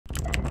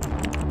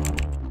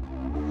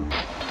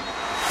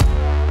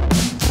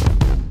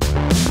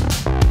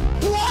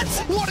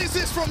is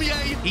this from Ye?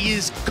 He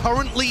is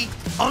currently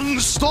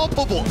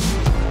unstoppable.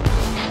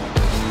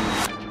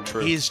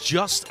 True. He is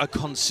just a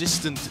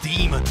consistent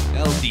demon.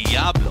 El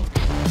Diablo.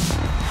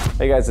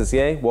 Hey guys, it's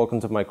Ye.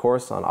 Welcome to my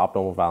course on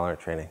optimal Valorant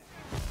training.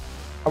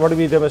 I'm going to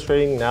be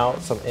demonstrating now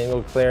some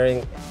angle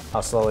clearing.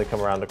 I'll slowly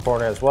come around the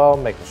corner as well,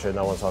 making sure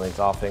no one's on these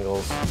off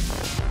angles.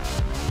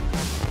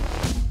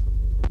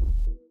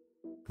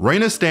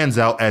 Reyna stands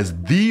out as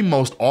the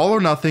most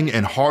all-or-nothing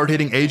and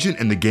hard-hitting agent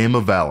in the game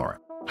of Valorant.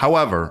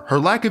 However, her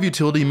lack of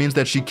utility means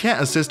that she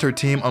can't assist her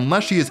team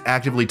unless she is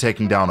actively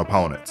taking down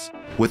opponents.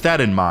 With that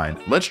in mind,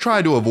 let's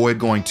try to avoid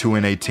going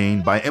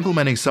 2-18 by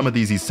implementing some of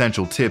these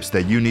essential tips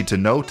that you need to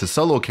know to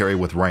solo carry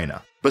with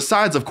Reyna.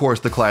 Besides, of course,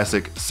 the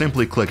classic,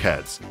 simply click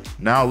heads.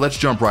 Now let's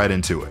jump right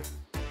into it.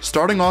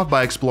 Starting off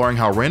by exploring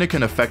how Reyna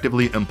can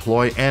effectively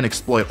employ and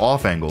exploit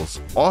off angles.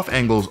 Off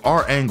angles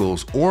are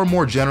angles, or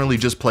more generally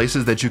just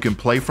places that you can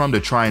play from to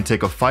try and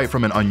take a fight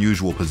from an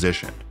unusual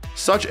position.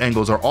 Such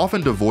angles are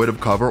often devoid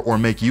of cover or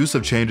make use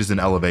of changes in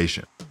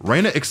elevation.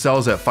 Reyna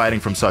excels at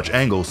fighting from such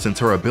angles since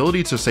her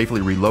ability to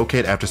safely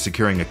relocate after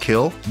securing a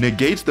kill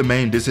negates the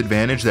main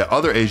disadvantage that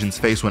other agents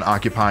face when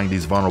occupying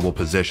these vulnerable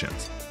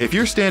positions. If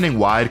you're standing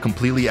wide,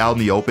 completely out in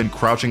the open,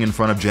 crouching in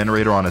front of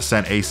Generator on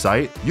Ascent A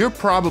site, you're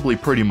probably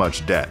pretty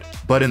much dead.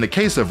 But in the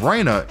case of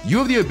Reyna, you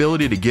have the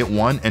ability to get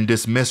one and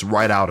dismiss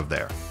right out of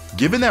there.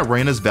 Given that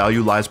Reyna's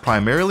value lies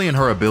primarily in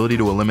her ability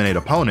to eliminate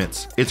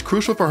opponents, it's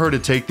crucial for her to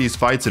take these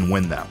fights and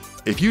win them.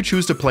 If you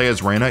choose to play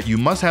as Reyna, you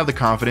must have the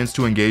confidence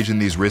to engage in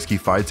these risky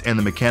fights and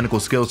the mechanical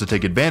skills to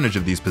take advantage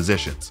of these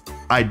positions.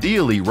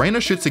 Ideally,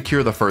 Reyna should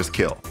secure the first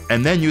kill,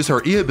 and then use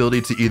her E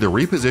ability to either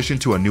reposition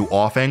to a new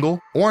off angle,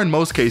 or in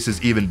most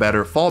cases even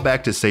better, fall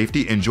back to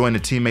safety and join a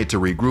teammate to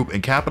regroup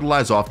and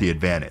capitalize off the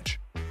advantage.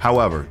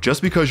 However,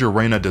 just because your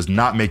Reyna does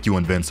not make you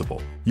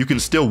invincible. You can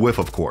still whiff,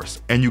 of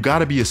course, and you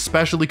gotta be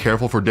especially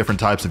careful for different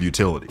types of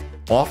utility.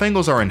 Off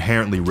angles are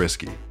inherently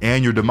risky,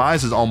 and your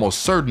demise is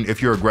almost certain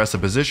if your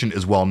aggressive position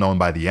is well known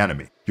by the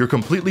enemy. You're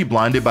completely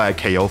blinded by a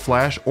KO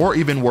flash, or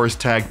even worse,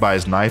 tagged by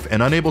his knife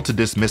and unable to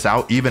dismiss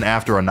out even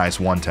after a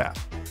nice one tap.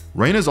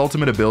 Reyna's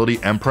ultimate ability,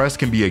 Empress,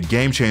 can be a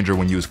game changer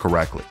when used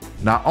correctly.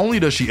 Not only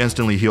does she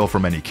instantly heal for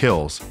many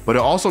kills, but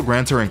it also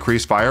grants her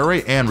increased fire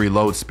rate and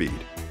reload speed.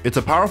 It's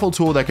a powerful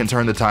tool that can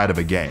turn the tide of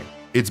a game.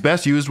 It's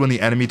best used when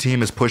the enemy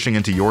team is pushing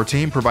into your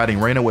team, providing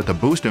Reyna with a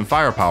boost in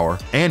firepower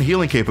and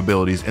healing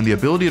capabilities and the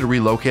ability to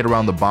relocate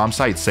around the bomb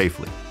site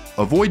safely.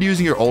 Avoid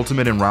using your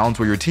ultimate in rounds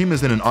where your team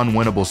is in an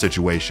unwinnable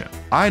situation.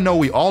 I know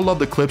we all love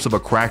the clips of a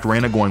cracked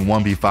Reyna going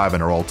 1v5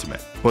 in her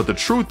ultimate, but the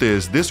truth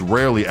is this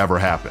rarely ever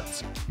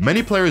happens.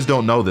 Many players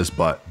don't know this,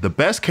 but the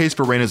best case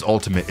for Reyna's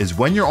ultimate is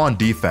when you're on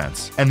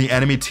defense and the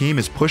enemy team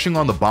is pushing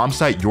on the bomb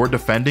site you're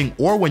defending,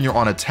 or when you're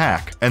on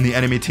attack and the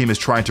enemy team is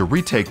trying to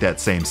retake that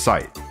same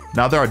site.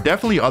 Now, there are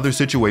definitely other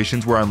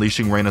situations where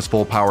unleashing Reyna's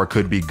full power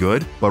could be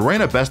good, but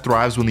Reyna best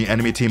thrives when the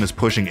enemy team is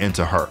pushing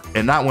into her,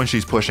 and not when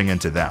she's pushing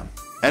into them.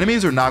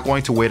 Enemies are not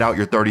going to wait out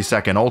your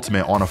 30-second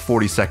ultimate on a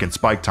 40-second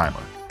spike timer.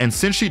 And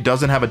since she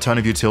doesn't have a ton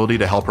of utility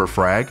to help her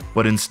frag,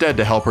 but instead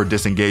to help her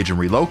disengage and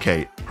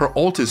relocate, her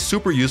ult is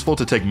super useful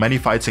to take many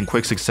fights in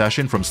quick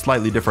succession from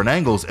slightly different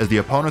angles as the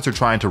opponents are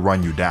trying to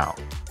run you down.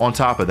 On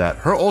top of that,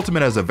 her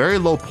ultimate has a very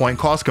low point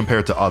cost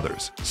compared to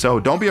others,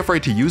 so don't be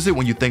afraid to use it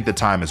when you think the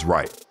time is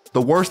right.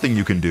 The worst thing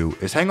you can do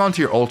is hang on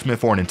to your ultimate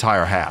for an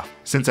entire half,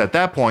 since at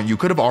that point you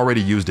could have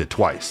already used it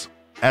twice.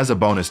 As a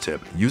bonus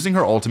tip, using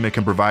her ultimate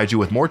can provide you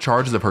with more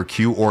charges of her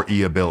Q or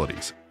E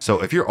abilities.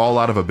 So if you're all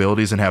out of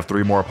abilities and have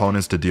 3 more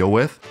opponents to deal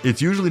with,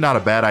 it's usually not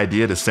a bad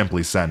idea to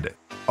simply send it.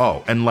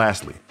 Oh, and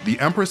lastly, the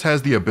Empress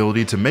has the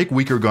ability to make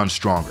weaker guns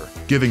stronger,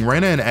 giving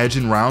Reyna an edge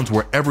in rounds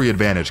where every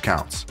advantage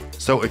counts.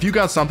 So if you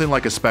got something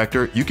like a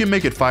Spectre, you can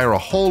make it fire a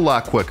whole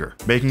lot quicker,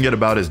 making it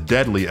about as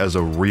deadly as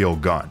a real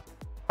gun.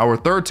 Our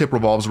third tip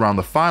revolves around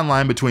the fine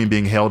line between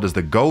being hailed as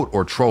the GOAT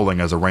or trolling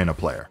as a Reyna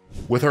player.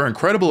 With her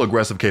incredible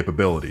aggressive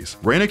capabilities,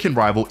 Reyna can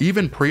rival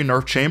even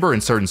pre-nerf Chamber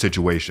in certain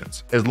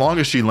situations, as long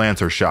as she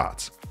lands her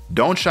shots.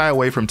 Don't shy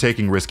away from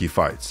taking risky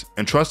fights,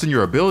 and trust in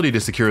your ability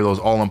to secure those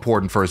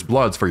all-important first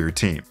bloods for your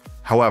team.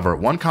 However,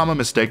 one common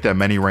mistake that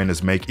many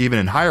Reynas make even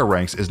in higher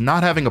ranks is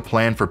not having a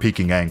plan for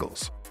peeking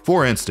angles.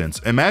 For instance,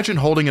 imagine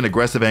holding an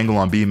aggressive angle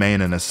on B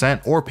main in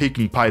Ascent or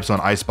peeking pipes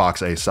on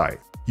Icebox A site.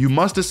 You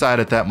must decide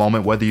at that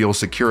moment whether you'll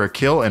secure a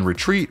kill and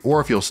retreat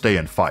or if you'll stay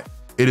and fight.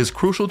 It is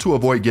crucial to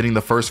avoid getting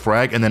the first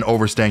frag and then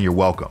overstaying your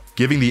welcome,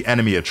 giving the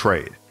enemy a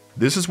trade.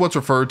 This is what's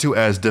referred to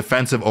as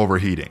defensive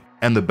overheating,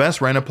 and the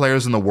best Reyna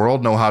players in the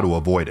world know how to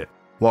avoid it.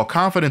 While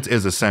confidence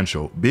is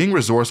essential, being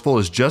resourceful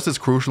is just as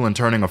crucial in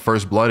turning a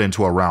first blood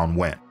into a round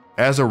win.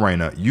 As a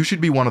Reyna, you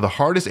should be one of the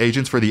hardest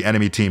agents for the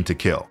enemy team to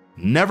kill.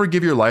 Never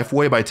give your life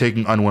away by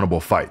taking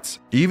unwinnable fights,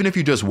 even if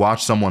you just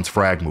watch someone's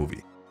frag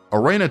movie. A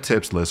Reyna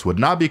tips list would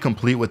not be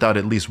complete without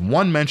at least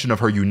one mention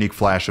of her unique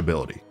flash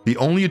ability, the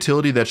only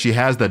utility that she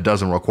has that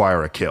doesn't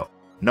require a kill.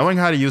 Knowing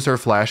how to use her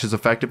flashes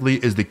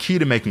effectively is the key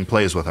to making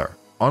plays with her.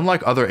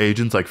 Unlike other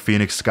agents like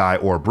Phoenix, Skye,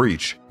 or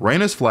Breach,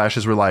 Reyna's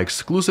flashes rely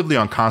exclusively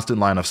on constant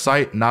line of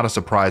sight, not a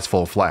surprise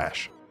full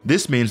flash.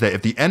 This means that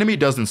if the enemy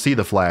doesn't see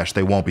the flash,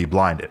 they won't be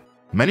blinded.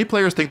 Many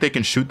players think they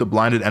can shoot the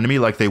blinded enemy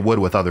like they would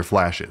with other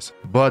flashes,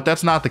 but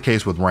that's not the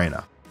case with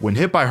Reyna. When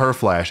hit by her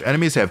flash,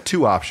 enemies have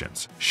two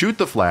options: shoot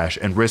the flash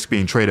and risk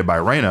being traded by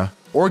Reyna,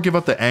 or give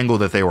up the angle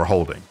that they were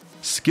holding.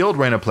 Skilled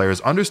Reyna players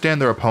understand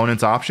their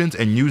opponent's options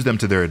and use them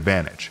to their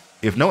advantage.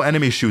 If no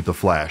enemies shoot the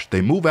flash,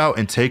 they move out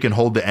and take and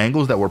hold the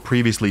angles that were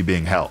previously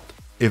being held.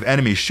 If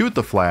enemies shoot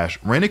the flash,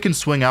 Reyna can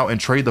swing out and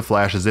trade the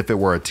flash as if it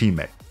were a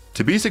teammate.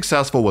 To be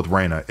successful with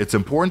Reyna, it's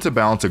important to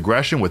balance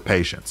aggression with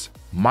patience.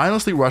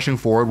 Mindlessly rushing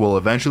forward will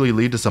eventually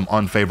lead to some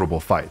unfavorable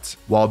fights,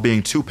 while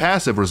being too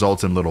passive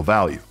results in little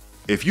value.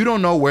 If you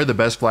don't know where the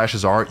best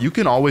flashes are, you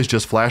can always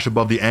just flash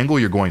above the angle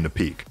you're going to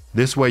peek.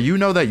 This way you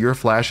know that your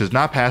flash is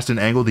not past an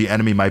angle the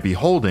enemy might be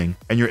holding,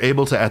 and you're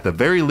able to at the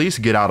very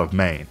least get out of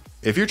main.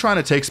 If you're trying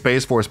to take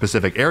space for a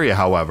specific area,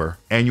 however,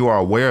 and you are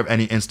aware of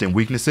any instant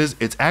weaknesses,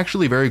 it's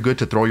actually very good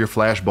to throw your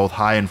flash both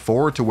high and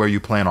forward to where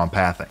you plan on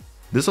pathing.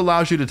 This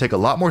allows you to take a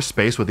lot more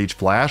space with each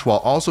flash while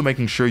also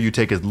making sure you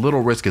take as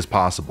little risk as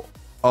possible.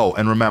 Oh,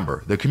 and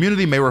remember, the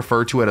community may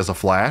refer to it as a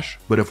flash,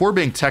 but if we're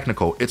being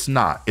technical, it's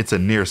not, it's a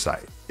near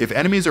sight. If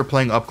enemies are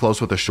playing up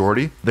close with a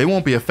shorty, they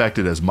won't be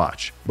affected as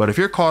much, but if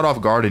you're caught off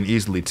guard and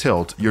easily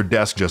tilt, your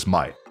desk just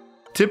might.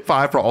 Tip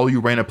 5 for all you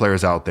Reyna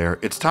players out there,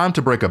 it's time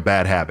to break a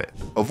bad habit.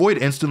 Avoid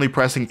instantly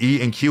pressing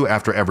E and Q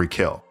after every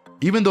kill.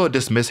 Even though a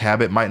dismiss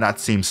habit might not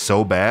seem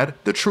so bad,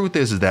 the truth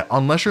is that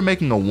unless you're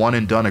making a one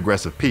and done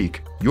aggressive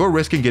peek, you're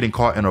risking getting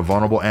caught in a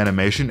vulnerable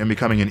animation and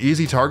becoming an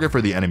easy target for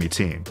the enemy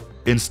team.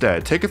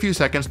 Instead, take a few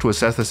seconds to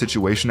assess the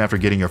situation after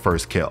getting your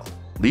first kill.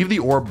 Leave the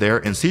orb there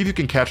and see if you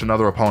can catch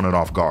another opponent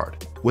off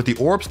guard. With the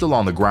orb still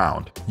on the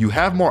ground, you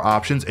have more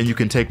options and you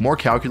can take more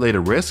calculated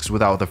risks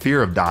without the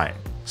fear of dying.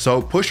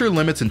 So push your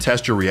limits and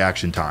test your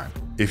reaction time.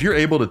 If you're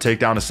able to take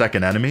down a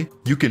second enemy,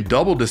 you can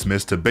double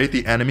dismiss to bait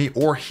the enemy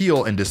or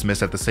heal and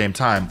dismiss at the same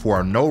time for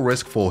a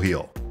no-risk full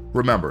heal.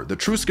 Remember, the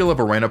true skill of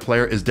a Reyna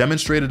player is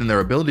demonstrated in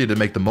their ability to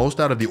make the most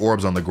out of the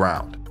orbs on the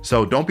ground,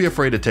 so don't be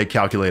afraid to take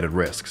calculated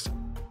risks.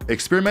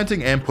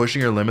 Experimenting and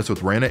pushing your limits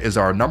with Reyna is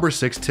our number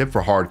 6 tip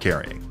for hard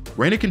carrying.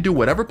 Reyna can do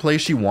whatever play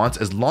she wants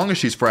as long as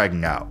she's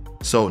fragging out,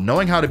 so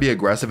knowing how to be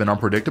aggressive and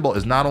unpredictable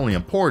is not only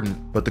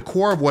important, but the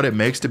core of what it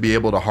makes to be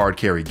able to hard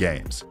carry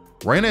games.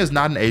 Reyna is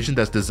not an agent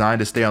that's designed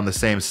to stay on the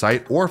same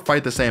site or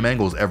fight the same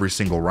angles every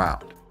single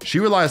round. She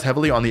relies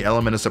heavily on the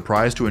element of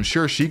surprise to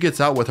ensure she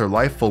gets out with her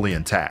life fully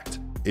intact.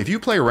 If you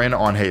play Reyna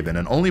on Haven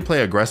and only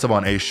play aggressive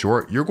on Ace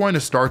Short, you're going to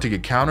start to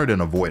get countered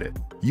and avoid it.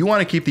 You want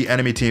to keep the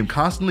enemy team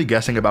constantly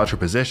guessing about your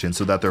position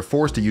so that they're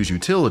forced to use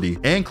utility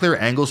and clear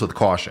angles with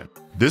caution.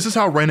 This is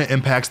how Reyna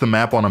impacts the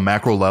map on a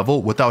macro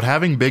level without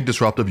having big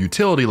disruptive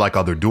utility like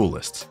other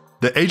duelists.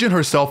 The agent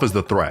herself is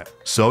the threat,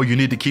 so you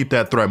need to keep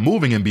that threat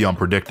moving and be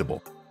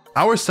unpredictable.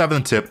 Our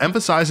 7th tip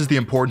emphasizes the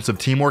importance of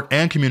teamwork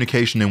and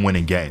communication in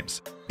winning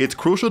games. It's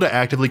crucial to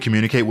actively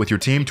communicate with your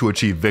team to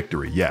achieve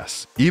victory,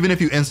 yes, even if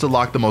you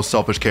insta-lock the most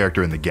selfish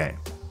character in the game.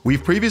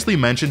 We've previously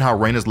mentioned how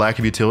Reyna's lack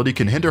of utility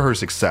can hinder her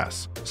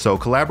success, so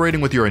collaborating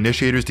with your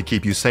initiators to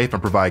keep you safe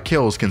and provide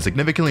kills can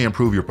significantly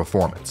improve your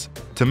performance.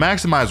 To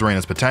maximize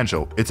Reyna's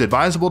potential, it's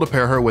advisable to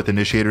pair her with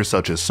initiators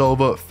such as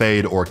Sova,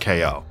 Fade, or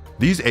KO.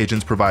 These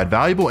agents provide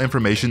valuable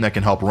information that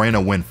can help Reyna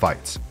win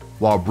fights.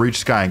 While Breach,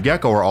 Skye, and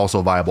Gecko are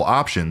also viable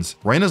options,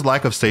 Reyna's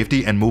lack of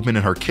safety and movement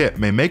in her kit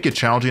may make it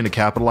challenging to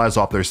capitalize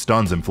off their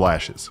stuns and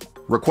flashes.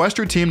 Request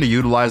your team to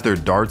utilize their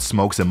darts,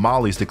 smokes, and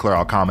mollies to clear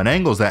out common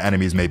angles that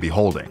enemies may be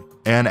holding.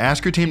 And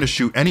ask your team to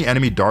shoot any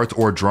enemy darts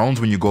or drones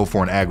when you go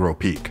for an aggro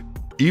peek.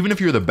 Even if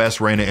you're the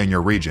best Reyna in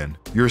your region,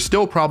 you're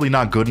still probably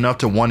not good enough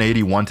to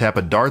 180 one-tap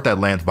a dart that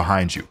lands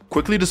behind you.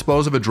 Quickly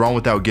dispose of a drone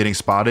without getting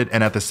spotted,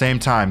 and at the same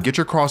time get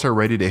your crosshair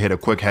ready to hit a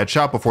quick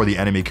headshot before the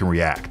enemy can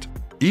react.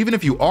 Even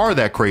if you are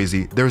that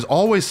crazy, there's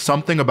always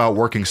something about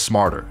working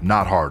smarter,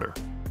 not harder.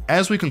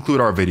 As we conclude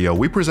our video,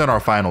 we present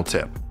our final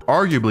tip,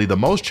 arguably the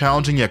most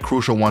challenging yet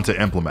crucial one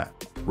to implement.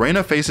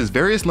 Reyna faces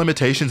various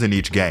limitations in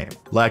each game,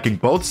 lacking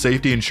both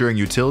safety ensuring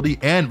utility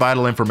and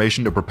vital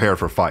information to prepare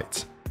for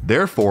fights.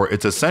 Therefore,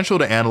 it's essential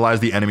to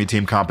analyze the enemy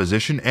team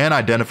composition and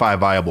identify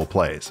viable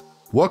plays.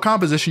 What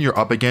composition you're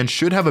up against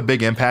should have a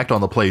big impact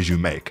on the plays you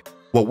make.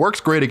 What works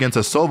great against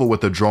a Sova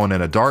with a drone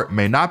and a dart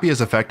may not be as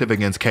effective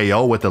against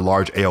KO with a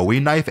large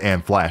AoE knife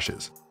and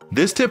flashes.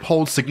 This tip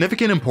holds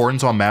significant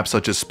importance on maps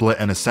such as Split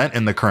and Ascent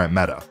in the current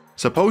meta.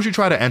 Suppose you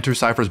try to enter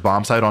Cypher's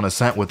bomb site on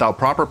Ascent without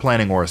proper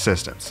planning or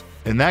assistance.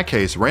 In that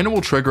case, Reyna will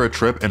trigger a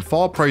trip and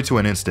fall prey to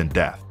an instant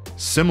death.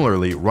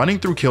 Similarly, running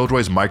through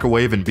Killjoy's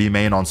microwave and B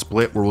main on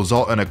Split will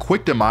result in a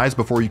quick demise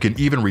before you can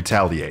even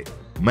retaliate.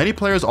 Many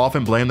players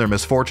often blame their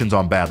misfortunes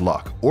on bad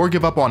luck, or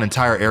give up on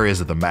entire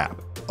areas of the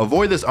map.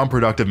 Avoid this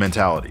unproductive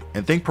mentality,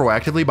 and think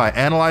proactively by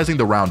analyzing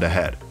the round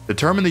ahead.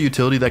 Determine the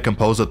utility that can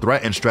pose a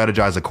threat and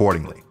strategize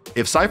accordingly.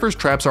 If Cypher's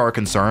traps are a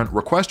concern,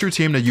 request your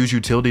team to use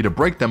utility to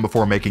break them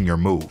before making your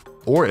move.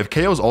 Or if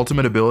KO's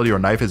ultimate ability or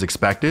knife is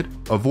expected,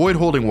 avoid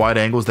holding wide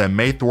angles that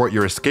may thwart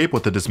your escape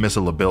with the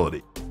dismissal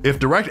ability. If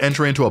direct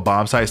entry into a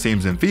bomb site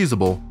seems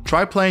infeasible,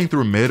 try playing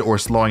through mid or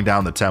slowing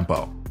down the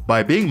tempo.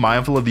 By being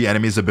mindful of the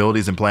enemy's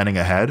abilities and planning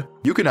ahead,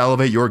 you can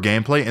elevate your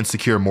gameplay and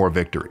secure more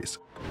victories.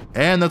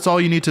 And that's all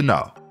you need to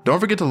know. Don't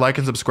forget to like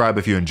and subscribe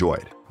if you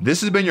enjoyed.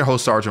 This has been your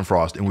host Sergeant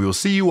Frost, and we will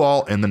see you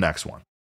all in the next one.